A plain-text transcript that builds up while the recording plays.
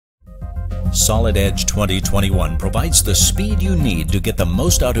Solid Edge 2021 provides the speed you need to get the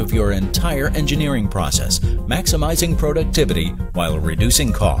most out of your entire engineering process, maximizing productivity while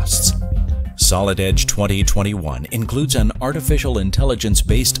reducing costs. Solid Edge 2021 includes an artificial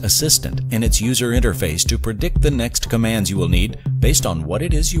intelligence-based assistant in its user interface to predict the next commands you will need based on what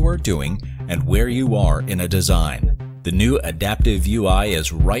it is you are doing and where you are in a design. The new adaptive UI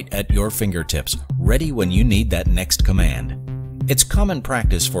is right at your fingertips, ready when you need that next command. It's common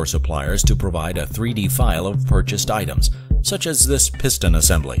practice for suppliers to provide a 3D file of purchased items, such as this piston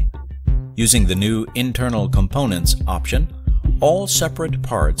assembly. Using the new Internal Components option, all separate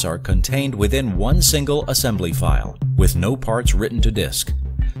parts are contained within one single assembly file, with no parts written to disk.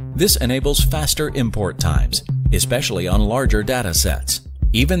 This enables faster import times, especially on larger data sets.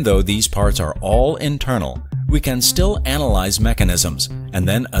 Even though these parts are all internal, we can still analyze mechanisms and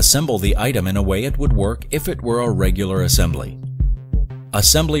then assemble the item in a way it would work if it were a regular assembly.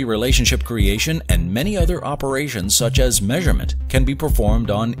 Assembly relationship creation and many other operations such as measurement can be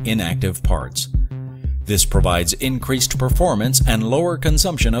performed on inactive parts. This provides increased performance and lower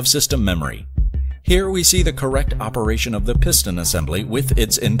consumption of system memory. Here we see the correct operation of the piston assembly with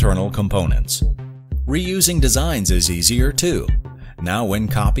its internal components. Reusing designs is easier too. Now when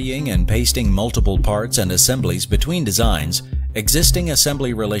copying and pasting multiple parts and assemblies between designs, existing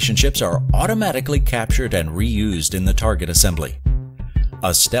assembly relationships are automatically captured and reused in the target assembly.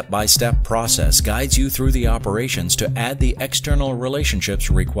 A step-by-step process guides you through the operations to add the external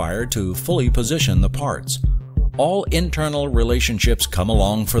relationships required to fully position the parts. All internal relationships come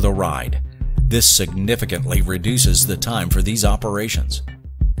along for the ride. This significantly reduces the time for these operations.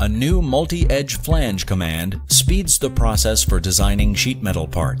 A new multi-edge flange command speeds the process for designing sheet metal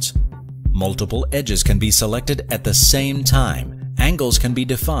parts. Multiple edges can be selected at the same time, angles can be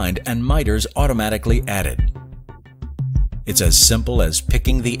defined, and miters automatically added. It's as simple as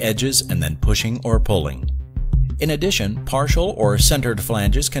picking the edges and then pushing or pulling. In addition, partial or centered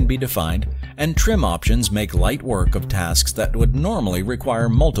flanges can be defined, and trim options make light work of tasks that would normally require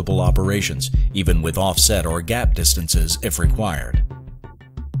multiple operations, even with offset or gap distances if required.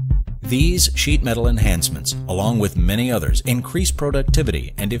 These sheet metal enhancements, along with many others, increase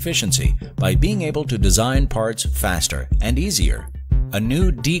productivity and efficiency by being able to design parts faster and easier. A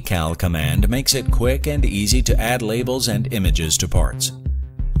new decal command makes it quick and easy to add labels and images to parts.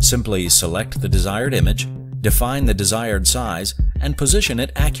 Simply select the desired image, define the desired size, and position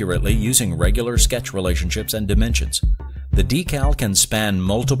it accurately using regular sketch relationships and dimensions. The decal can span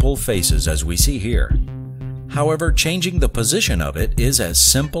multiple faces as we see here. However, changing the position of it is as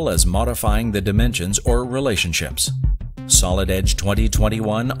simple as modifying the dimensions or relationships. Solid Edge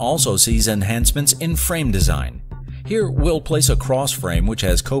 2021 also sees enhancements in frame design. Here we'll place a cross frame which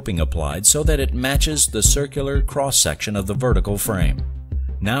has coping applied so that it matches the circular cross-section of the vertical frame.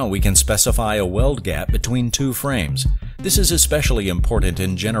 Now we can specify a weld gap between two frames. This is especially important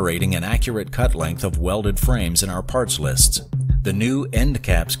in generating an accurate cut length of welded frames in our parts lists. The new end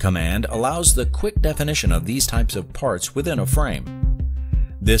caps command allows the quick definition of these types of parts within a frame.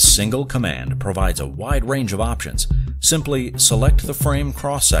 This single command provides a wide range of options. Simply select the frame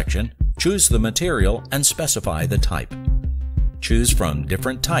cross-section, choose the material, and specify the type. Choose from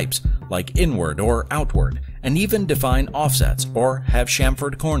different types like inward or outward, and even define offsets or have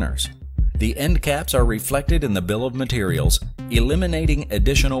chamfered corners. The end caps are reflected in the bill of materials, eliminating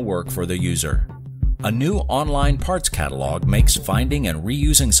additional work for the user. A new online parts catalog makes finding and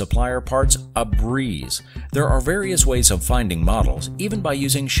reusing supplier parts a breeze. There are various ways of finding models, even by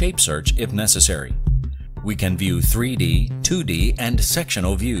using shape search if necessary. We can view 3D, 2D, and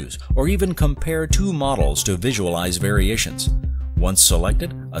sectional views, or even compare two models to visualize variations. Once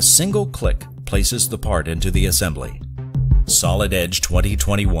selected, a single click places the part into the assembly. Solid Edge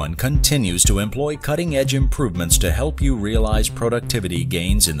 2021 continues to employ cutting-edge improvements to help you realize productivity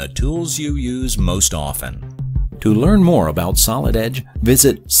gains in the tools you use most often. To learn more about Solid Edge,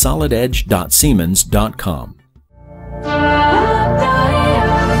 visit solidedge.siemens.com.